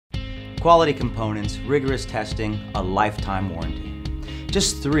Quality components, rigorous testing, a lifetime warranty.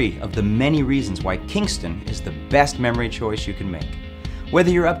 Just 3 of the many reasons why Kingston is the best memory choice you can make.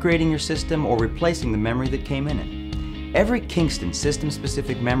 Whether you're upgrading your system or replacing the memory that came in it. Every Kingston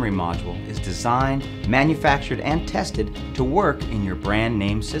system-specific memory module is designed, manufactured, and tested to work in your brand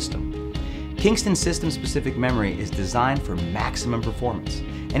name system. Kingston system-specific memory is designed for maximum performance,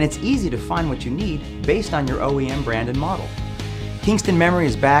 and it's easy to find what you need based on your OEM brand and model. Kingston memory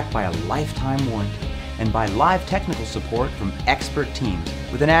is backed by a lifetime warranty and by live technical support from expert teams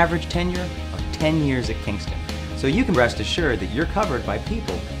with an average tenure of 10 years at Kingston. So you can rest assured that you're covered by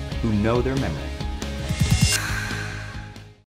people who know their memory.